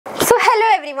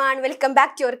everyone, welcome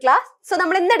back to your class. So, we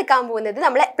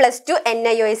will Plus Two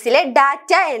NIOS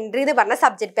Data Entry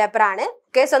subject paper.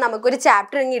 Okay, so we have a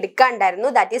chapter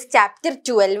that is chapter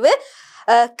 12.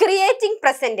 Creating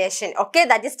presentation. Okay,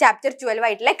 that is chapter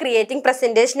 12. Creating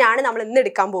presentation.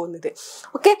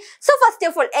 Okay, so first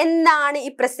of all, what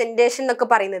is presentation?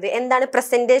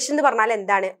 Presentation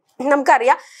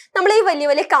നമുക്കറിയാം നമ്മൾ ഈ വലിയ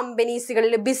വലിയ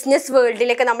കമ്പനീസുകളിൽ business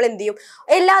വേൾഡിലൊക്കെ നമ്മൾ എന്ത് ചെയ്യും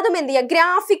എല്ലാതും എന്ത് ചെയ്യുക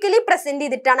ഗ്രാഫിക്കലി പ്രസന്റ്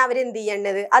ചെയ്തിട്ടാണ് അവർ എന്ത്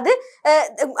ചെയ്യേണ്ടത് അത്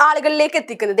ആളുകളിലേക്ക്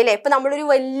എത്തിക്കുന്നത് അല്ലേ ഇപ്പൊ നമ്മളൊരു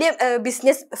വലിയ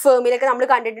ബിസിനസ് ഫേമിലൊക്കെ നമ്മൾ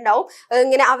കണ്ടിട്ടുണ്ടാവും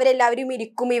ഇങ്ങനെ അവരെല്ലാവരും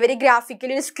ഇരിക്കും ഇവർ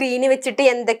ഗ്രാഫിക്കലി ഒരു സ്ക്രീൻ വെച്ചിട്ട്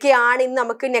എന്തൊക്കെയാണ് ഇന്ന്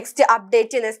നമുക്ക് നെക്സ്റ്റ്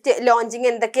അപ്ഡേറ്റ് നെക്സ്റ്റ് ലോഞ്ചിങ്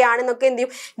എന്തൊക്കെയാണെന്നൊക്കെ എന്ത്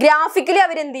ചെയ്യും ഗ്രാഫിക്കലി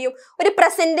അവരെന്ത് ചെയ്യും ഒരു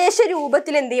പ്രസന്റേഷൻ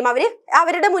രൂപത്തിൽ എന്ത് ചെയ്യും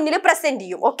അവരുടെ മുന്നിൽ പ്രസന്റ്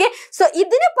ചെയ്യും ഓക്കെ സോ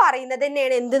ഇതിന് പറയുന്നത്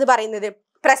തന്നെയാണ് എന്തെന്ന് പറയുന്നത്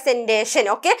presentation.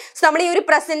 Okay, so we will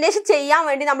presentation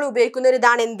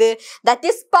that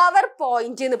is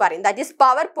PowerPoint. That is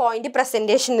PowerPoint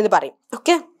presentation.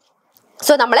 Okay.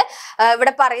 So, we will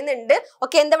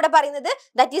okay,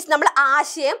 that is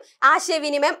Ashayam,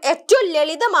 actual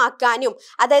Lelidamakanum.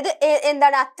 That is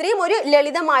 3 more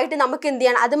Lelidamite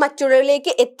Namakindian, other material lake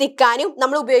ethicanium,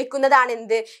 Namu Bekuna in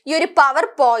the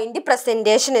PowerPoint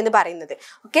presentation in the Barinade.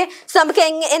 Okay, so in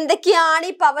the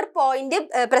Kiani PowerPoint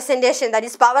presentation, that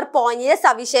is PowerPoint is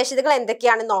Savishashikal and the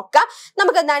Kiana Noka.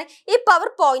 Namakan, if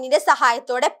PowerPoint is a high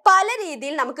thought, a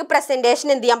Paladil Namaka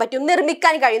presentation in the Ambatum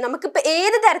Nirmikan, Namaka.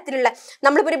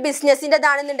 We business in the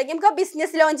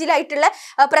business launch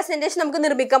presentation. We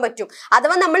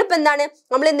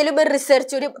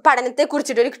research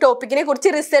topic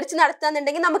research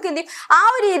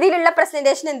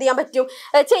presentation.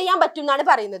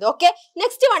 Okay,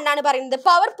 next one the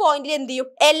PowerPoint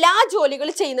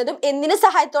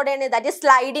that is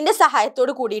slide in the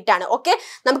okay,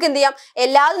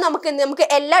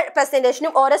 presentation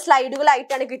or a slide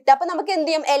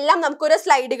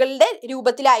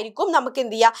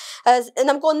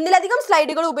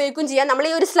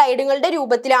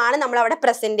slide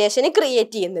presentation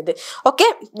create.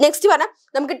 Okay, next one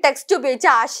text to page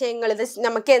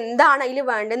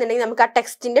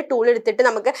text tool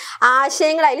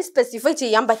specify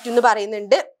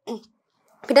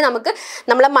we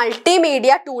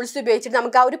multimedia tools to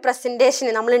presentation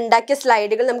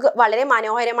slide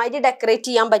decorate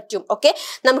okay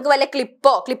clip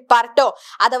parto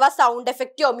sound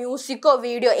effect music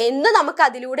video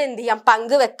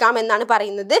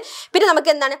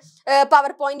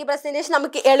PowerPoint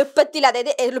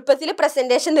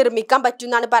presentation presentation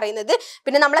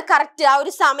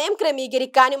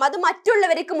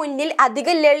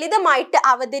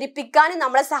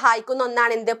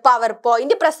PowerPoint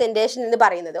presentation in the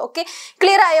Barinade. Okay,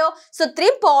 clear ayo. So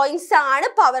 3 points are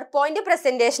PowerPoint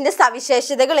presentation is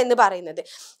Savisheshadagal in the Barinade.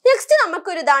 Next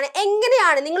Namakuridana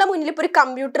Engene Ningla Munilipuri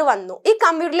computer one. E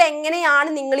computer Engene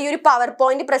Ningli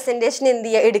PowerPoint presentation in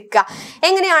the Edika.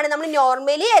 Engene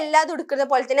normally Ella Dudka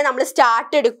Politan number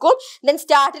started then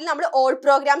started number old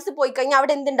programs poiking out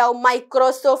in the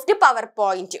Microsoft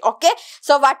PowerPoint. Okay,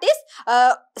 so what is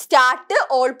start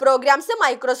old programs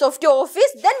Microsoft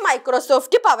Office then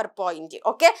Microsoft PowerPoint.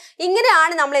 Okay,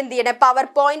 ingane we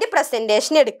PowerPoint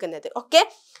presentation edukkunnathu. Okay,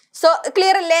 so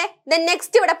clear alle. Then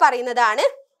next ivada parayunnathaanu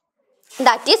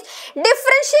that is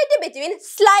differentiate between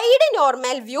slide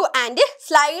normal view and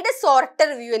slide sorter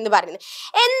view ennu parayunnu.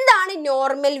 Endana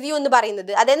normal view ennu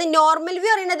parayunnathu? Adayna normal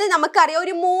view പറയുന്നത് നമുക്കറിയാം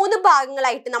ഒരു 3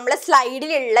 ഭാഗങ്ങളായിട്ട് നമ്മൾ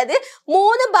സ്ലൈഡിൽ ഉള്ളത്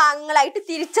 3 ഭാഗങ്ങളായിട്ട്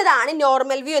തിരിച്ചതാണ്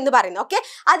normal view എന്ന് പറയുന്നത്. Okay,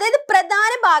 അതായത്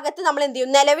പ്രധാന ഭാഗത്ത് നമ്മൾ എന്ത്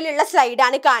ചെയ്യും നിലവിലുള്ള സ്ലൈഡ്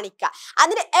ആണ് കാണിക്കുക.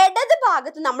 അതിന്റെ ഇടത്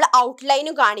ഭാഗത്ത് നമ്മൾ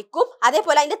ഔട്ട്ലൈനും കാണിക്കും.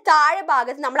 അതേപോലെ അതിന്റെ താഴെ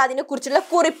ഭാഗത്ത് നമ്മൾ അതിനെക്കുറിച്ചുള്ള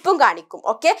കുറിപ്പും കാണിക്കും.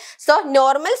 Okay, so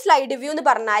normal slide view എന്ന്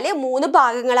പറഞ്ഞാൽ 3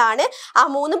 ഭാഗങ്ങളാണ്. ആ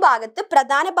 3 ഭാഗത്ത്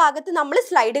പ്രധാന ഭാഗത്ത് നമ്മൾ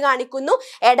സ്ലൈഡ് കാണിക്കുന്നു,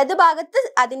 ഇടത് ഭാഗത്ത്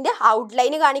അതിന്റെ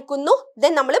ഔട്ട്ലൈൻ കാണിക്കുന്നു,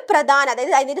 ദെൻ നമ്മൾ പ്രധാന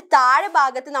അതായത് അതിന്റെ താഴെ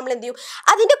ഭാഗത്ത് നമ്മൾ എന്ത് ചെയ്യും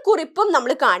അതിന്റെ കുറിപ്പും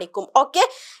നമ്മൾ കാണിക്കും. ഓക്കേ,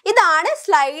 ഇതാണ്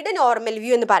സ്ലൈഡ് നോർമൽ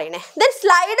വ്യൂ എന്ന് പറയുന്നത്. Then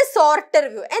slide sorter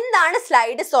view. എന്താണ്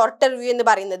സ്ലൈഡ് സോർട്ടർ വ്യൂ എന്ന്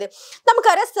പറയുന്നത്?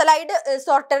 നമുക്കറിയാം സ്ലൈഡ്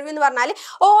സോർട്ടർ വ്യൂ എന്ന് പറഞ്ഞാൽ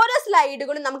ഓരോ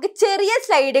സ്ലൈഡുകളും നമുക്ക് ചെറിയ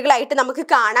സ്ലൈഡുകളായിട്ട് നമുക്ക്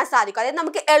കാണാൻ സാധിക്കും. അതായത്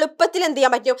നമുക്ക് എളുപ്പത്തിൽ എന്ത്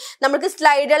ചെയ്യാൻ പറ്റും, നമുക്ക്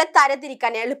സ്ലൈഡുകളെ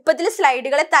തരംതിരിക്കാൻ എളുപ്പത്തിൽ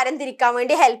സ്ലൈഡുകളെ തരംതിരിക്കാൻ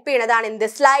വേണ്ടി ഹെൽപ്പ് ചെയ്യുന്നതാണ് എന്ത്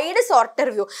സ്ലൈഡ് സോർട്ടർ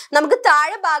വ്യൂ. നമുക്ക്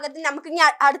താഴെ ഭാഗത്ത് നമുക്ക്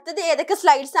അടുത്തത് ഏതൊക്കെ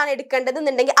സ്ലൈഡ്സ് ആണ് എടുക്കേണ്ടത്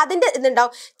എന്നുണ്ടെങ്കിൽ അതിന്റെ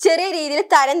ഇതുണ്ടാവും ചെറിയ രീതിയിൽ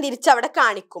തരംതിരിച്ച് അവിടെ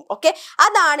കാണിക്കും. ഓക്കെ,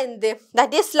 അതാണ് എന്ത്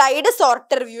that is slide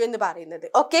sorter view എന്ന് പറയുന്നത്.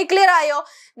 ഓക്കെ, ക്ലിയർ ആയോ?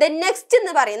 ദെൻ നെക്സ്റ്റ്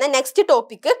എന്ന് പറയുന്ന നെക്സ്റ്റ്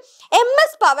ടോപ്പിക്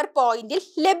MS PowerPoint-ൽ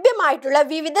ലഭ്യമായിട്ടുള്ള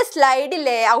വിവിധ സ്ലൈഡ്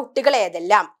ലേഔട്ടുകൾ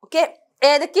ഏതെല്ലാം? ഓക്കെ,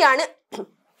 ഏതൊക്കെയാണ്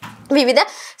വിവിധ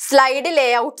സ്ലൈഡ്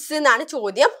ലേഔട്ട്സ് എന്നാണ്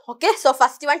ചോദ്യം. Okay, so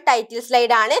first one title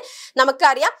slide ആണ്.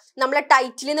 നമുക്കറിയാം നമ്മളെ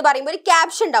ടൈറ്റിൽ എന്ന് പറയുമ്പോൾ ഒരു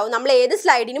ക്യാപ്ഷൻ ഉണ്ടാവും. നമ്മൾ ഏത്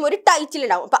സ്ലൈഡിനും ഒരു ടൈറ്റിൽ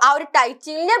ഉണ്ടാവും. അപ്പൊ ആ ഒരു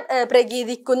ടൈറ്റിലിനെ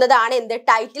പ്രകീർത്തിക്കുന്നതാണ് എന്ത്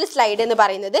ടൈറ്റിൽ സ്ലൈഡ് എന്ന്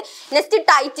പറയുന്നത്. Next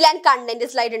title and content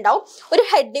slide ഉണ്ടാവും. ഒരു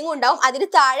ഹെഡിങ് ഉണ്ടാവും, അതിന്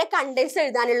താഴെ കണ്ടന്റ്സ്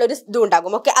എഴുതാനുള്ള ഒരു ഇതും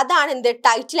ഉണ്ടാകും. ഓക്കെ, അതാണ് എന്ത്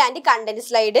title and content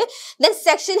slide. Then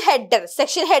section header.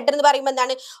 Section header എന്ന് പറയുമ്പോൾ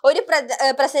എന്താണ് ഒരു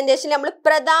പ്രസന്റേഷനിൽ നമ്മൾ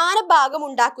പ്രധാന ഭാഗം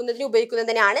ഉണ്ടാക്കുന്നതിന്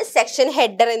ഉപയോഗിക്കുന്നതിനാണ് സെക്ഷൻ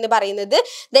ഹെഡർ എന്ന് പറയുന്നത്.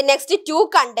 നെക്സ്റ്റ് ടു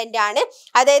കണ്ടന്റ് ആണ്.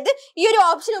 അതായത് ഈ ഒരു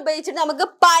ഓപ്ഷൻ ഉപയോഗിച്ചിട്ട് നമുക്ക്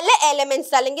പല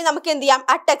എലമെന്റ്സ് അല്ലെങ്കിൽ നമുക്ക് എന്ത് ചെയ്യാം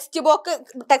ആ ടെക്സ്റ്റ്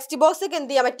ബോക്സ് ഒക്കെ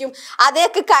എന്ത് ചെയ്യാൻ പറ്റും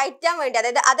അതൊക്കെ കയറ്റാൻ വേണ്ടി,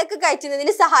 അതായത് അതൊക്കെ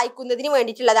കയറ്റുന്നതിന് സഹായിക്കുന്നതിന്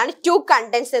വേണ്ടിയിട്ടുള്ളതാണ് ടു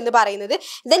കണ്ടന്റ്സ് എന്ന് പറയുന്നത്.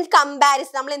 ദെൻ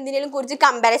കമ്പാരിസൺ, നമ്മൾ എന്തിനേലും കുറിച്ച്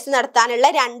കമ്പാരിസൺ നടത്താനുള്ള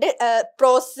രണ്ട്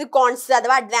പ്രോസ് കോൺസ്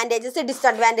അഥവാ അഡ്വാൻറ്റേജസ്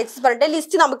ഡിസ്അഡ്വാൻറ്റേജസ് പറഞ്ഞിട്ട്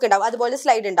ലിസ്റ്റ് നമുക്ക് ഉണ്ടാവും. അതുപോലെ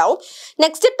സ്ലൈഡ് ഉണ്ടാവും.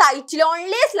 നെക്സ്റ്റ് ടൈറ്റിൽ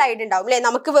ഓൺലി സ്ലൈഡ് ഉണ്ടാവും അല്ലെ.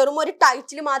 നമുക്ക് വെറും ഒരു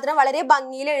ടൈറ്റിൽ മാത്രം വളരെ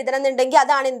ഭംഗിയിൽ എഴുതണം എന്നുണ്ടെങ്കിൽ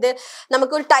അതാണ് എന്ത്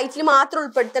നമുക്ക് ഒരു ടൈറ്റിൽ മാത്രം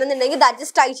ഉൾപ്പെടുത്തണം എന്നുണ്ടെങ്കിൽ that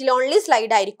is title only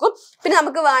slide ആയിരിക്കും. പിന്നെ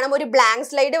നമുക്ക് വേണം ഒരു ബ്ലാങ്ക്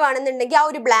സ്ലൈഡ് വേണമെന്നുണ്ടെങ്കിൽ ആ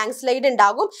ഒരു ബ്ലാങ്ക് സ്ലൈഡ്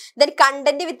ഉണ്ടാകും. ദെൻ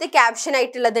കണ്ടന്റ് വിത്ത് ക്യാപ്ഷൻ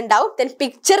ആയിട്ടുള്ളത് ഉണ്ടാവും. ദെൻ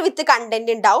പിക്ചർ വിത്ത്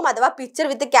കണ്ടന്റ് ഉണ്ടാവും അഥവാ പിക്ചർ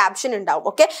വിത്ത് ക്യാപ്ഷൻ ഉണ്ടാവും.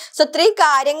 ഓക്കെ, സോ ഇത്രയും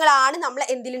കാര്യങ്ങളാണ് നമ്മൾ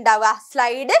എന്തിലുണ്ടാവുക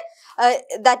സ്ലൈഡ്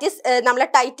ദാറ്റ് ഈസ് നമ്മളെ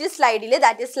ടൈറ്റിൽ സ്ലൈഡിൽ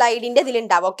ദാറ്റ് ഈസ് സ്ലൈഡിന്റെ ഇതിൽ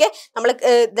ഉണ്ടാവും. ഓക്കെ, നമ്മൾ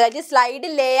ദാറ്റ് ഈസ് സ്ലൈഡ്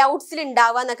ലേ ഔട്ട്സിൽ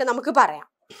ഉണ്ടാവുക എന്നൊക്കെ നമുക്ക് പറയാം.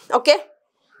 ഓക്കെ,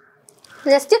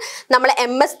 നെക്സ്റ്റ് നമ്മൾ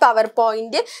MS പവർ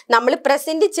പോയിന്റ് നമ്മൾ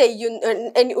പ്രസന്റ്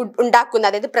ഉണ്ടാക്കുന്ന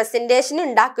അതായത് പ്രസന്റേഷൻ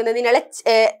ഉണ്ടാക്കുന്നതിനുള്ള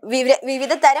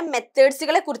വിവിധ തരം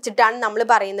മെത്തേഡ്സുകളെ കുറിച്ചിട്ടാണ് നമ്മൾ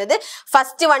പറയുന്നത്.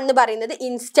 ഫസ്റ്റ് വൺ എന്ന് പറയുന്നത്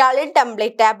ഇൻസ്റ്റാൾഡ്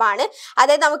ടെംപ്ലേറ്റ് ടാബ് ആണ്.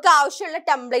 അതായത് നമുക്ക് ആവശ്യമുള്ള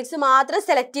ടെംപ്ലേറ്റ്സ് മാത്രം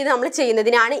സെലക്ട് ചെയ്ത് നമ്മൾ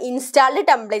ചെയ്യുന്നതിനാണ് ഇൻസ്റ്റാൾഡ്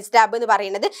ടെംപ്ലേറ്റ്സ് ടാബ് എന്ന്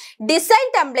പറയുന്നത്. ഡിസൈൻ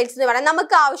ടെംപ്ലേറ്റ്സ് എന്ന് പറയുന്നത്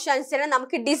നമുക്ക് ആവശ്യാനുസരണം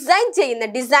നമുക്ക് ഡിസൈൻ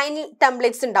ചെയ്യുന്ന ഡിസൈൻ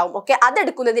ടെംപ്ലേറ്റ്സ് ഉണ്ടാവും. ഓക്കെ,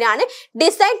 അതെടുക്കുന്നതിനാണ്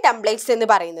ഡിസൈൻ ടെംപ്ലേറ്റ്സ് എന്ന്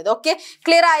പറയുന്നത്. ഓക്കെ,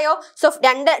 ക്ലിയർ ആയോ? സോ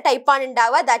രണ്ട് ടൈപ്പാണ്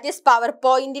ഉണ്ടാവുക. ദാറ്റ് ഈസ് പവർ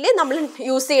പോയിന്റിൽ നമ്മൾ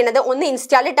യൂസ് ചെയ്യുന്നത് ഒന്ന്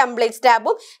ഇൻസ്റ്റാൾഡ് ടെംപ്ലേറ്റ്സ്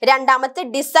ടാബും രണ്ടാമത്തെ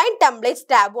ഡിസൈൻ ടെംപ്ലേറ്റ്സ്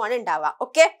ടാബും ആണ് ഉണ്ടാവുക.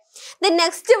 ഓക്കെ,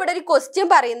 നെക്സ്റ്റ് ഇവിടെ ഒരു ക്വസ്റ്റ്യൻ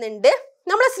പറയുന്നുണ്ട്.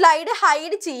 നമ്മൾ സ്ലൈഡ്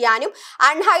ഹൈഡ് ചെയ്യാനും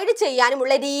അൺഹൈഡ്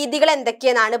ചെയ്യാനുമുള്ള രീതികൾ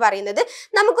എന്തൊക്കെയെന്നാണ് പറയുന്നത്.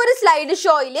 നമുക്കൊരു സ്ലൈഡ്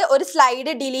ഷോയിൽ ഒരു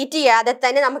സ്ലൈഡ് ഡിലീറ്റ് ചെയ്യാതെ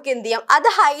തന്നെ നമുക്ക് എന്ത് ചെയ്യാം അത്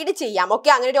ഹൈഡ് ചെയ്യാം. ഓക്കെ,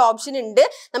 അങ്ങനെ ഒരു ഓപ്ഷൻ ഉണ്ട്.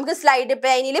 നമുക്ക് സ്ലൈഡ്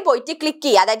പെയിനിൽ പോയിട്ട് ക്ലിക്ക്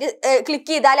ചെയ്യാം. അതായത് ക്ലിക്ക്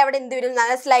ചെയ്താൽ അവിടെ എന്ത് വരും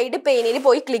സ്ലൈഡ് പെയിനിൽ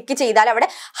പോയി ക്ലിക്ക് ചെയ്താൽ അവിടെ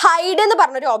ഹൈഡ് എന്ന്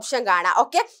പറഞ്ഞൊരു ഓപ്ഷൻ കാണാം.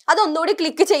 ഓക്കെ, അതൊന്നുകൂടി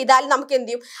ക്ലിക്ക് ചെയ്താൽ നമുക്ക്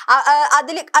എന്ത്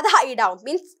ചെയ്യും അത് ഹൈഡ് ആവും.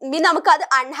 മീൻസ് നമുക്ക് അത്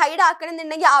അൺഹൈഡ് ആക്കണം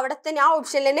എന്നുണ്ടെങ്കിൽ അവിടെ തന്നെ ആ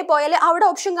ഓപ്ഷനിൽ തന്നെ പോയാൽ അവിടെ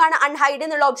ഓപ്ഷൻ കാണാം അൺഹൈഡ്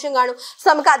എന്നുള്ള ഓപ്ഷൻ കാണും. സോ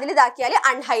നമുക്ക് അതിൽ ഇതാക്കിയാൽ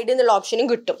അൺഹൈഡ് എന്നുള്ള ഓപ്ഷനും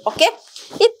കിട്ടും. ഓക്കെ,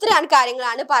 ഇത്രയാണ്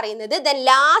കാര്യങ്ങളാണ് പറയുന്നത്. ദെൻ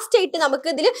ലാസ്റ്റ് ആയിട്ട് നമുക്ക്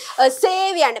ഇതിൽ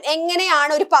സേവ് ചെയ്യണം.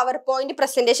 എങ്ങനെയാണ് ഒരു പവർ പോയിന്റ്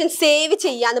പ്രസന്റേഷൻ സേവ്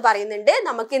ചെയ്യാന്ന് പറയുന്നുണ്ട്.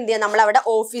 നമുക്ക് എന്ത് ചെയ്യാം നമ്മൾ അവിടെ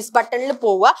ഓഫീസ് ബട്ടണിൽ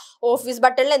പോവുക. ഓഫീസ്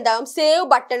ബട്ടണിൽ എന്താവും സേവ്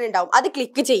ബട്ടൺ ഉണ്ടാവും. അത്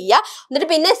ക്ലിക്ക് ചെയ്യുക. എന്നിട്ട്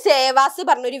പിന്നെ സേവാസ്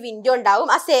പറഞ്ഞൊരു വിൻഡോ ഉണ്ടാവും.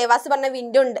 ആ സേവാസ് പറഞ്ഞ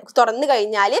വിൻഡോ തുറന്നു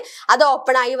കഴിഞ്ഞാൽ അത്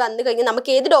ഓപ്പൺ ആയി വന്നു കഴിഞ്ഞാൽ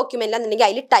നമുക്ക് ഏത് ഡോക്യുമെന്റ് ആണെന്നുണ്ടെങ്കിൽ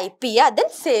അതിൽ ടൈപ്പ് ചെയ്യുക. ദെൻ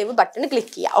സേവ് ബട്ടൺ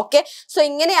ക്ലിക്ക് ചെയ്യുക. ഓക്കെ, സോ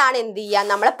ഇങ്ങനെയാണ് എന്ത് ചെയ്യുക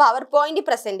നമ്മളെ പവർ പോയിന്റ്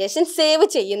പ്രസന്റേഷൻ സേവ്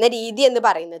ചെയ്യുന്ന രീതി എന്ന്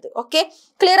പറയുന്നത്. ഓക്കെ,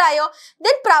 ക്ലിയർ ആയോ?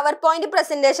 ദെൻ പവർ പോയിന്റ്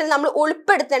പ്രസന്റേഷൻ നമ്മൾ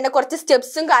ഉൾപ്പെടുത്തേണ്ട കുറച്ച്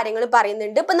സ്റ്റെപ്സും കാര്യങ്ങളും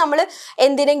പറയുന്നുണ്ട്. ഇപ്പൊ നമ്മൾ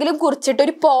എന്തിനെങ്കിലും കുറിച്ചിട്ട്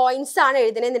ഒരു പോയിന്റ്സ് ആണ്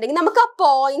എഴുതണമെന്നുണ്ടെങ്കിൽ നമുക്ക് ആ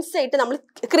പോയിന്റ്സ് ആയിട്ട് നമ്മൾ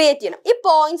ക്രിയേറ്റ് ചെയ്യണം. ഈ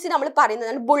പോയിന്റ്സ് നമ്മൾ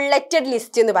പറയുന്നതാണ് ബുള്ളറ്റഡ്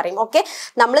ലിസ്റ്റ് എന്ന് പറയും. ഓക്കെ,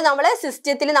 നമ്മളെ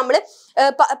സിസ്റ്റത്തിൽ നമ്മൾ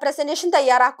പ്രസന്റേഷൻ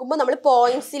തയ്യാറാക്കുമ്പോൾ നമ്മൾ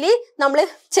പോയിന്റ്സിൽ നമ്മൾ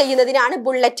ചെയ്യുന്നതിനാണ്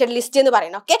ബുള്ളറ്റഡ് ലിസ്റ്റ് എന്ന്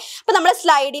പറയുന്നത്. ഓക്കെ, അപ്പൊ നമ്മുടെ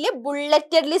സ്ലൈഡിൽ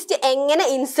ബുള്ളറ്റഡ് ലിസ്റ്റ് എങ്ങനെ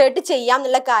ഇൻസേർട്ട് ചെയ്യാം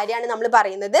എന്നുള്ള കാര്യമാണ് നമ്മൾ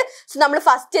പറയുന്നത്. സോ നമ്മൾ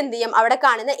ഫസ്റ്റ് എന്ത് ചെയ്യും അവിടെ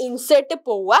കാണുന്ന ഇൻസേർട്ട്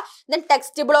പോവുക. ദെൻ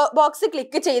ടെക്സ്റ്റ് ബോക്സ്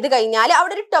ക്ലിക്ക് ചെയ്ത് കഴിഞ്ഞാൽ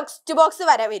അവിടെ ഒരു ടെക്സ്റ്റ് ബോക്സ്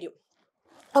വരും.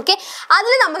 ഓക്കെ,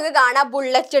 അതിൽ നമുക്ക് കാണാം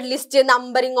ബുള്ളറ്റഡ് ലിസ്റ്റ്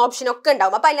നമ്പറിംഗ് ഓപ്ഷൻ ഒക്കെ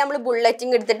ഉണ്ടാവും. അപ്പൊ അതിൽ നമ്മൾ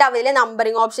ബുള്ളറ്റിംഗ് എടുത്തിട്ട് അതിലെ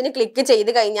നമ്പറിംഗ് ഓപ്ഷൻ ക്ലിക്ക്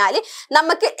ചെയ്ത് കഴിഞ്ഞാൽ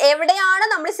നമുക്ക് എവിടെയാണ്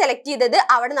നമ്മൾ സെലക്ട് ചെയ്തത്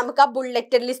അവിടെ നമുക്ക് ആ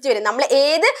ബുള്ളറ്റഡ് ലിസ്റ്റ് വരും. നമ്മൾ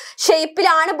ഏത്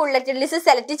ഷേപ്പിലാണ് ബുള്ളറ്റഡ് ലിസ്റ്റ്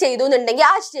സെലക്ട് ചെയ്തു എന്നുണ്ടെങ്കിൽ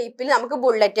ആ ഷേപ്പിൽ നമുക്ക്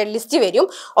ബുള്ളറ്റഡ് ലിസ്റ്റ് വരും.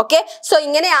 ഓക്കെ, സോ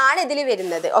ഇങ്ങനെയാണ് ഇതിൽ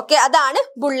വരുന്നത്. ഓക്കെ, അതാണ്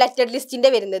ബുള്ളറ്റഡ്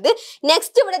ലിസ്റ്റിന്റെ വരുന്നത്.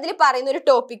 നെക്സ്റ്റ് ഇവിടെ ഇതിൽ പറയുന്ന ഒരു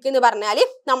ടോപ്പിക് എന്ന് പറഞ്ഞാൽ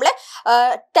നമ്മൾ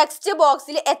ടെക്സ്റ്റ്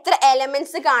ബോക്സിൽ എത്ര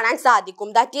എലമെന്റ്സ് കാണാൻ സാധിക്കും.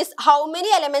 That is how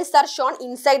many elements are shown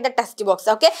inside the text box.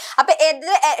 Okay, അപ്പൊ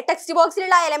ടെക്സ്റ്റ്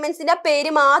ബോക്സിലുള്ള എലമെന്റ്സിന്റെ പേര്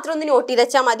മാത്രം ഒന്ന് നോട്ട് ചെയ്ത്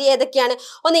വെച്ചാൽ മതി. ഏതൊക്കെയാണ്?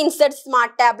 ഒന്ന് ഇൻസേർട്ട്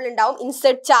സ്മാർട്ട് ടാബിൾ ഉണ്ടാവും,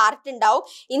 ഇൻസേർട്ട് ചാർട്ട് ഉണ്ടാവും,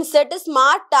 insert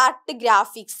smart art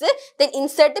graphics, then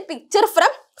insert picture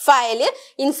from file,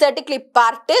 insert clip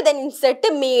art, then insert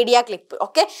media clip.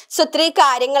 Okay, so ഇത്രയും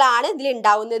കാര്യങ്ങളാണ് ഇതിൽ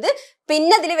ഉണ്ടാവുന്നത്.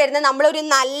 പിന്നെ ഇതിൽ വരുന്ന നമ്മളൊരു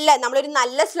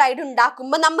നല്ല സ്ലൈഡ്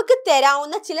ഉണ്ടാക്കുമ്പോൾ നമുക്ക്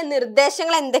തരാവുന്ന ചില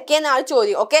നിർദ്ദേശങ്ങൾ എന്തൊക്കെയെന്നാണ്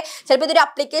ചോദ്യം. ഓക്കെ, ചിലപ്പോൾ ഇതൊരു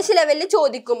അപ്ലിക്കേഷൻ ലെവലിൽ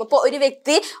ചോദിക്കും. ഇപ്പോൾ ഒരു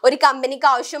വ്യക്തി ഒരു കമ്പനിക്ക്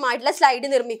ആവശ്യമായിട്ടുള്ള സ്ലൈഡ്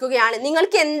നിർമ്മിക്കുകയാണ്,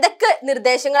 നിങ്ങൾക്ക് എന്തൊക്കെ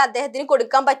നിർദ്ദേശങ്ങൾ അദ്ദേഹത്തിന്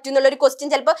കൊടുക്കാൻ പറ്റും എന്നുള്ളൊരു ക്വസ്റ്റ്യൻ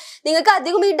ചിലപ്പോൾ നിങ്ങൾക്ക്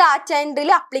അധികം ഈ data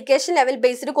എൻട്രിയിൽ application level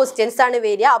based questions ആണ്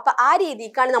വരിക. അപ്പൊ ആ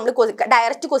രീതിക്കാണ് നമ്മൾ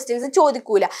ഡയറക്റ്റ് ക്വസ്റ്റ്യൻസ്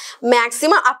ചോദിക്കൂല.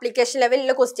 മാക്സിമം ആപ്ലിക്കേഷൻ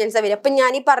ലെവലിലുള്ള ക്വസ്റ്റ്യൻസ് വരിക. അപ്പൊ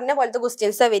ഞാൻ ഈ പറഞ്ഞ പോലത്തെ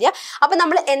ക്വസ്റ്റ്യൻസ് വരിക. അപ്പൊ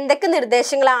നമ്മൾ എന്തൊക്കെ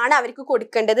നിർദ്ദേശങ്ങളാണ് അവർക്ക്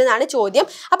കൊടുക്കേണ്ടത് എന്നാണ് ചോദ്യം.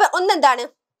 അപ്പൊ ഒന്നെന്താണ്,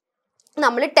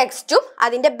 നമ്മൾ ടെക്സ്റ്റും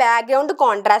അതിൻ്റെ ബാക്ക്ഗ്രൗണ്ട്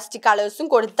കോൺട്രാസ്റ്റ് കളേഴ്സും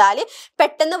കൊടുത്താൽ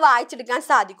പെട്ടെന്ന് വായിച്ചെടുക്കാൻ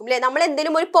സാധിക്കും അല്ലേ. നമ്മൾ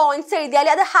എന്തെങ്കിലും ഒരു പോയിന്റ്സ് എഴുതിയാൽ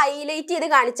അത് ഹൈലൈറ്റ് ചെയ്ത്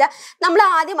കാണിച്ചാൽ നമ്മൾ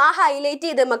ആദ്യം ആ ഹൈലൈറ്റ്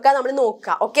ചെയ്ത് നമുക്ക് നമ്മൾ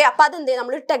നോക്കുക. ഓക്കെ, അപ്പോൾ അതെന്ത് ചെയ്യും,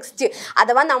 നമ്മൾ ടെക്സ്റ്റ്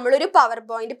അഥവാ നമ്മളൊരു പവർ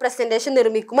പോയിന്റ് പ്രസന്റേഷൻ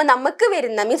നിർമ്മിക്കുമ്പോൾ നമുക്ക്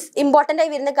വരുന്ന മീൻസ് ഇമ്പോർട്ടൻ്റ്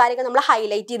ആയി വരുന്ന കാര്യങ്ങൾ നമ്മൾ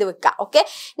ഹൈലൈറ്റ് ചെയ്ത് വെക്കുക. ഓക്കെ,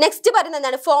 നെക്സ്റ്റ് പറയുന്നത്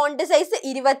എന്താണ്, ഫോണ്ട് സൈസ്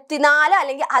 24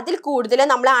 അല്ലെങ്കിൽ അതിൽ കൂടുതൽ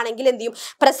നമ്മളാണെങ്കിൽ എന്ത് ചെയ്യും,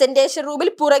 പ്രസന്റേഷൻ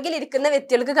റൂമിൽ പുറകിലിരിക്കുന്ന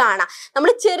വ്യക്തികൾക്ക് കാണാം.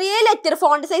 നമ്മൾ ചെറിയ ലെറ്റർ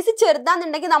ഫോണ്ട് സൈസ്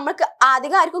ചെറുതാണെന്നുണ്ടെങ്കിൽ നമുക്ക്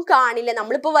അധികം ആർക്കും കാണില്ല.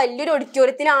 നമ്മളിപ്പോൾ വലിയൊരു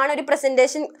ഓഡിറ്റോറിയത്തിലാണ് ഒരു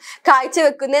പ്രസന്റേഷൻ കാഴ്ച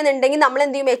വെക്കുന്നതെന്നുണ്ടെങ്കിൽ നമ്മൾ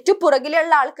എന്ത് ചെയ്യും, ഏറ്റവും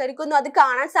പുറകിലുള്ള ആൾക്കാർക്കൊന്നും അത്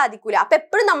കാണാൻ സാധിക്കൂല. അപ്പൊ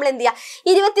എപ്പോഴും നമ്മൾ എന്ത് ചെയ്യുക,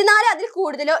 24 അതിൽ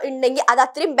കൂടുതലോ ഉണ്ടെങ്കിൽ അത്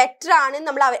അത്രയും ബെറ്റർ ആണ്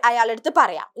നമ്മൾ അയാളുടെ അടുത്ത്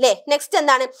പറയാം അല്ലെ. നെക്സ്റ്റ്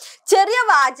എന്താണ്, ചെറിയ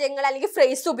വാചകങ്ങൾ അല്ലെങ്കിൽ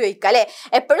ഫ്രേസ് ഉപയോഗിക്കുക അല്ലെ.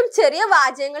 എപ്പോഴും ചെറിയ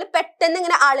വാചകങ്ങൾ പെട്ടെന്ന്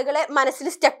ഇങ്ങനെ ആളുകളെ മനസ്സിൽ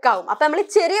സ്റ്റക്ക് ആവും. അപ്പൊ നമ്മൾ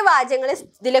ചെറിയ വാചകങ്ങൾ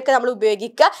ഇതിലൊക്കെ നമ്മൾ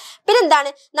ഉപയോഗിക്കുക. പിന്നെ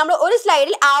എന്താണ്, നമ്മൾ ഒരു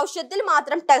സ്ലൈഡിൽ ആവശ്യത്തിൽ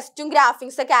മാത്രം ടെക്സ്റ്റും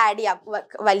ഗ്രാഫിക്സ് ഒക്കെ ആഡ് ചെയ്യാം.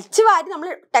 വലിച്ചു വാരി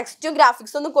നമ്മൾ ടെക്സ്റ്റും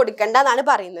ഗ്രാഫിക്സ് ഒന്നും കൊടുക്കണ്ട എന്നാണ്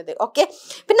പറയുന്നത്. ഓക്കെ,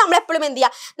 പിന്നെ നമ്മൾ എപ്പോഴും എന്ത്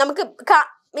ചെയ്യുക, നമുക്ക്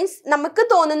മീൻസ് നമുക്ക്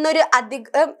തോന്നുന്ന ഒരു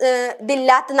അധികം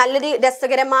ഇതില്ലാത്ത നല്ലൊരു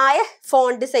രസകരമായ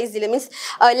ഫോണ്ട് സൈസിൽ മീൻസ്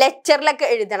ലെറ്ററിലൊക്കെ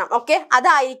എഴുതണം. ഓക്കെ,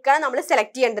 അതായിരിക്കണം നമ്മൾ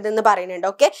സെലക്ട് ചെയ്യേണ്ടതെന്ന് പറയുന്നുണ്ട്.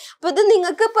 ഓക്കെ, അപ്പോൾ ഇത്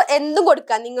നിങ്ങൾക്ക് ഇപ്പോൾ എന്തും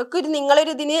കൊടുക്കാം,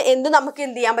 നിങ്ങളൊരു ഇതിന് എന്തും നമുക്ക്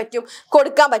എന്ത് ചെയ്യാൻ പറ്റും,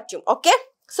 കൊടുക്കാൻ പറ്റും. ഓക്കെ,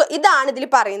 സോ ഇതാണ് ഇതിൽ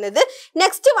പറയുന്നത്.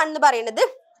 നെക്സ്റ്റ് വൺ എന്ന് പറയുന്നത്,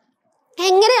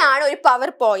 എങ്ങനെയാണ് ഒരു പവർ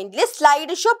പോയിന്റിൽ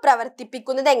സ്ലൈഡ് ഷോ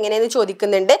പ്രവർത്തിപ്പിക്കുന്നത് എങ്ങനെയെന്ന്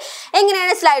ചോദിക്കുന്നുണ്ട്.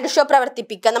 എങ്ങനെയാണ് സ്ലൈഡ് ഷോ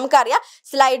പ്രവർത്തിപ്പിക്കുക, നമുക്കറിയാം.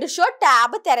 സ്ലൈഡ് ഷോ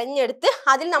ടാബ് തിരഞ്ഞെടുത്ത്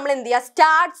അതിൽ നമ്മൾ എന്ത് ചെയ്യുക,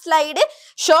 സ്റ്റാർട്ട് സ്ലൈഡ്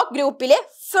ഷോ ഗ്രൂപ്പിലെ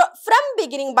ഫ്രം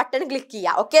ബിഗിനിങ് ബട്ടൺ ക്ലിക്ക്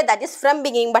ചെയ്യുക. Okay, that is from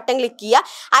beginning button click ചെയ്യുക.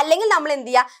 അല്ലെങ്കിൽ നമ്മൾ എന്ത്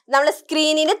ചെയ്യുക, നമ്മുടെ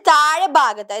സ്ക്രീനിന് താഴെ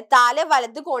ഭാഗത്ത് താഴെ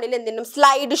വലത് കോണിൽ എന്തെങ്കിലും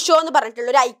സ്ലൈഡ് ഷോ എന്ന് പറഞ്ഞിട്ടുള്ള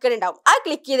ഒരു ഐക്കൺ ഉണ്ടാവും. അത്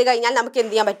ക്ലിക്ക് ചെയ്ത് കഴിഞ്ഞാൽ നമുക്ക്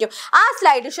എന്ത് ചെയ്യാൻ പറ്റും, ആ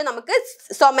സ്ലൈഡ് ഷോ നമുക്ക്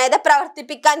സ്വമേധ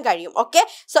പ്രവർത്തിപ്പിക്കാൻ കഴിയും. ഓക്കെ,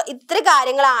 സോ ഇത്ര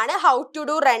കാര്യങ്ങളാണ് how to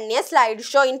do run A slide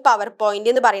show in power point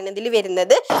എന്ന് പറയുന്നതിൽ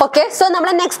വരുന്നത്. ഓക്കെ, സോ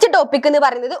നമ്മുടെ നെക്സ്റ്റ് ടോപ്പിക് എന്ന്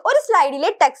പറയുന്നത്, ഒരു സ്ലൈഡിലെ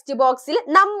ടെക്സ്റ്റ് ബോക്സിൽ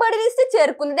നമ്പർ ലിസ്റ്റ്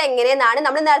ചേർക്കുന്നത് എങ്ങനെയെന്നാണ്.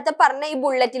 നമ്മൾ നേരത്തെ പറഞ്ഞ ഈ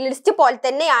ബുള്ളറ്റ് ലിസ്റ്റ് പോലെ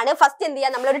തന്നെയാണ്. ഫസ്റ്റ് എന്ത്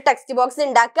ചെയ്യുക, നമ്മളൊരു ടെക്സ്റ്റ് ബോക്സ്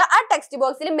ഉണ്ടാക്കുക. ആ ടെക്സ്റ്റ്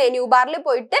ബോക്സിൽ മെനു ബാറിൽ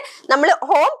പോയിട്ട് നമ്മൾ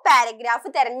ഹോം പാരഗ്രാഫ്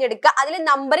തിരഞ്ഞെടുക്കുക. അതിൽ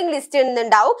നമ്പറിംഗ് ലിസ്റ്റ്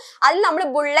ഉണ്ടാവും. അതിൽ നമ്മൾ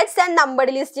ബുള്ളറ്റ്സ് ആൻഡ്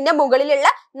നമ്പർഡ് ലിസ്റ്റിന്റെ മുകളിലുള്ള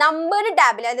നമ്പേർഡ്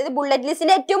ടാബിൽ, അതായത് ബുള്ളറ്റ്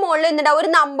ലിസ്റ്റിന്റെ ഏറ്റവും മുകളിൽ എന്തുണ്ടാവും,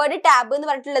 ഒരു നമ്പേർഡ് ടാബ് എന്ന്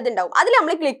പറഞ്ഞിട്ടുള്ളത് ഉണ്ടാവും. അതിൽ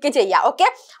നമ്മൾ ക്ലിക്ക് ചെയ്യുക. ഓക്കെ,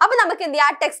 അപ്പൊ നമുക്ക് എന്ത്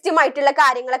ചെയ്യാം, ടെക്സ്റ്റുമായിട്ടുള്ള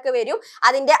കാര്യങ്ങളൊക്കെ വരും.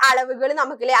 അതിന്റെ അളവുകൾ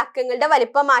നമുക്ക് അക്കങ്ങളുടെ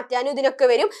വലിപ്പം മാറ്റാനും ഇതിനൊക്കെ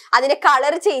വരും. അതിന്റെ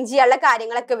കളർ ചേഞ്ച് ചെയ്യാനുള്ള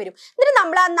കാര്യങ്ങളൊക്കെ വരും. എന്നിട്ട്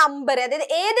നമ്മൾ ആ നമ്പർ, അതായത്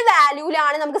ഏത്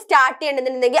വാല്യൂലാണ് നമുക്ക് സ്റ്റാർട്ട്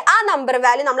ചെയ്യേണ്ടതെന്നുണ്ടെങ്കിൽ ആ നമ്പർ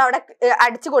വാല്യൂ നമ്മൾ അവിടെ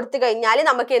അടിച്ചു കൊടുത്തു കഴിഞ്ഞാൽ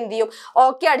നമുക്ക് എന്ത് ചെയ്യും,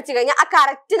 ഓക്കെ അടിച്ചു കഴിഞ്ഞാൽ ആ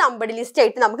കറക്റ്റ് നമ്പർ ലിസ്റ്റ്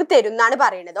ആയിട്ട് നമുക്ക് തരും എന്നാണ്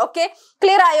പറയുന്നത്. ഓക്കെ,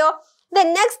 ക്ലിയർ ആയോ?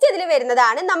 നെക്സ്റ്റ് ഇതിൽ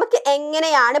വരുന്നതാണ്, നമുക്ക്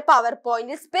എങ്ങനെയാണ് പവർ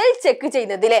പോയിന്റ് സ്പെൽ ചെക്ക്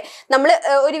ചെയ്യുന്നത് അല്ലേ. നമ്മൾ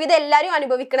ഒരുവിധം എല്ലാവരും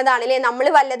അനുഭവിക്കുന്നതാണ് അല്ലേ. നമ്മൾ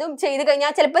വല്ലതും ചെയ്ത്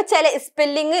കഴിഞ്ഞാൽ ചിലപ്പോൾ ചില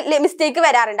സ്പെല്ലിങ് മിസ്റ്റേക്ക്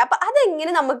വരാറുണ്ട്. അപ്പൊ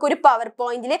അതെങ്ങനെ നമുക്കൊരു പവർ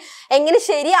പോയിന്റിൽ എങ്ങനെ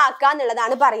ശരിയാക്കുക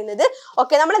എന്നുള്ളതാണ് പറയുന്നത്.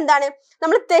 ഓക്കെ,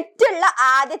 നമ്മൾ തെറ്റുള്ള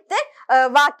ആദ്യത്തെ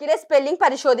വാക്കിലെ സ്പെല്ലിംഗ്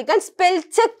പരിശോധിക്കാൻ സ്പെൽ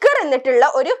ചെക്കർ എന്നിട്ടുള്ള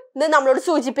ഒരു ഇത് നമ്മളോട്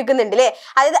സൂചിപ്പിക്കുന്നുണ്ട് അല്ലേ.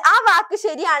 അതായത് ആ വാക്ക്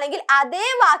ശരിയാണെങ്കിൽ അതേ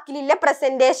വാക്കിലുള്ള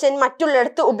പ്രസന്റേഷൻ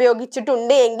മറ്റുള്ളിടത്ത്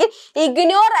ഉപയോഗിച്ചിട്ടുണ്ട് എങ്കിൽ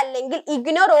ഇഗ്നോർ അല്ലെങ്കിൽ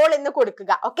ഇഗ്നോർ ഓൾ എന്ന്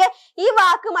കൊടുക്കുക. ഓക്കെ, ഈ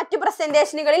വാക്ക് മറ്റു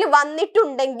പ്രസന്റേഷനുകളിൽ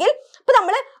വന്നിട്ടുണ്ടെങ്കിൽ ഇപ്പൊ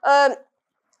നമ്മൾ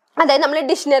അതായത് നമ്മൾ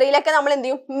ഡിക്ഷണറിയിലൊക്കെ നമ്മൾ എന്ത്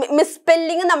ചെയ്യും,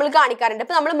 മിസ്പെല്ലിങ് നമ്മൾ കാണിക്കാറുണ്ട്.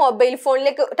 ഇപ്പൊ നമ്മൾ മൊബൈൽ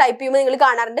ഫോണിലേക്ക് ടൈപ്പ് ചെയ്യുമ്പോൾ നിങ്ങൾ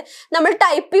കാണാറുണ്ട്, നമ്മൾ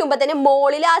ടൈപ്പ് ചെയ്യുമ്പോൾ തന്നെ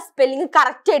മോളിൽ ആ സ്പെല്ലിങ്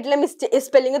കറക്റ്റ് ആയിട്ടുള്ള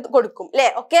സ്പെല്ലിങ് കൊടുക്കും അല്ലെ.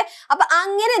 ഓക്കെ, അപ്പൊ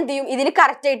അങ്ങനെ എന്ത് ചെയ്യും, ഇതിൽ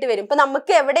കറക്റ്റ് ആയിട്ട് വരും. ഇപ്പൊ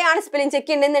നമുക്ക് എവിടെയാണ് സ്പെല്ലിംഗ്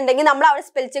ചെക്ക് ഉണ്ടെന്നുണ്ടെങ്കിൽ നമ്മൾ അവിടെ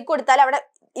സ്പെൽ ചെക്ക് കൊടുത്താൽ അവിടെ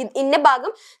ഇന്ന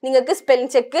ഭാഗം നിങ്ങൾക്ക്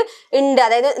സ്പെല്ലിംഗ് ചെക്ക് ഉണ്ട്,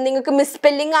 അതായത് നിങ്ങൾക്ക്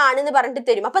മിസ്പെല്ലിംഗ് ആണെന്ന് പറഞ്ഞിട്ട്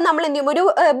തരും. അപ്പൊ നമ്മൾ എന്ത് ചെയ്യും, ഒരു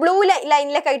ബ്ലൂ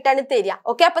ലൈനിലൊക്കെ ആയിട്ടാണ് തരിക.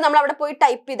 ഓക്കെ, അപ്പൊ നമ്മൾ അവിടെ പോയി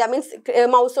ടൈപ്പ് ചെയ്താൽ മീൻസ്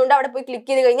മൗസ് കൊണ്ട് അവിടെ പോയി ക്ലിക്ക്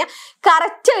ചെയ്ത് കഴിഞ്ഞാൽ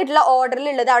കറക്റ്റ് ആയിട്ടുള്ള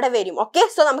ഓർഡറിലുള്ളത് അവിടെ വരും. ഓക്കെ,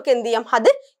 സോ നമുക്ക് എന്ത് ചെയ്യാം, അത്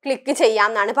ക്ലിക്ക് ചെയ്യാം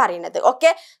എന്നാണ് പറയുന്നത്.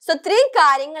 ഓക്കെ, സോ ഇത്രയും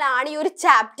കാര്യങ്ങളാണ് ഈ ഒരു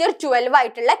ചാപ്റ്റർ 12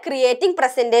 ആയിട്ടുള്ള ക്രിയേറ്റിംഗ്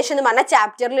പ്രസന്റേഷൻ എന്ന് പറഞ്ഞ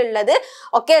ചാപ്റ്ററിൽ ഉള്ളത്.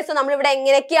 ഓക്കെ, സോ നമ്മളിവിടെ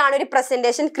എങ്ങനെയൊക്കെയാണ് ഒരു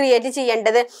പ്രസന്റേഷൻ ക്രിയേറ്റ്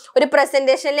ചെയ്യേണ്ടത്, ഒരു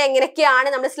പ്രസന്റേഷനിൽ എങ്ങനെയൊക്കെയാണ്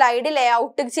നമ്മൾ സ്ലൈഡ് ലേ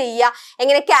ഔട്ട് ചെയ്യുക,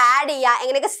 എങ്ങനെയൊക്കെ ആഡ് ചെയ്യുക,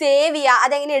 എങ്ങനെയൊക്കെ സേവ് ചെയ്യുക,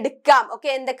 അതെങ്ങനെ എടുക്കാം, ഓക്കെ,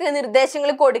 എന്തൊക്കെ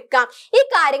നിർദ്ദേശങ്ങൾ കൊടുക്കാം, ഈ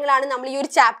കാര്യങ്ങളാണ് നമ്മൾ ഈ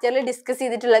ഒരു ചാപ്റ്ററിൽ ഡിസ്കസ്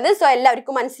ചെയ്തിട്ടുള്ളത്. സോ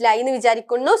എല്ലാവർക്കും മനസ്സിലായി എന്ന്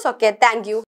വിചാരിക്കുന്നു. So okay, thank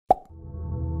you.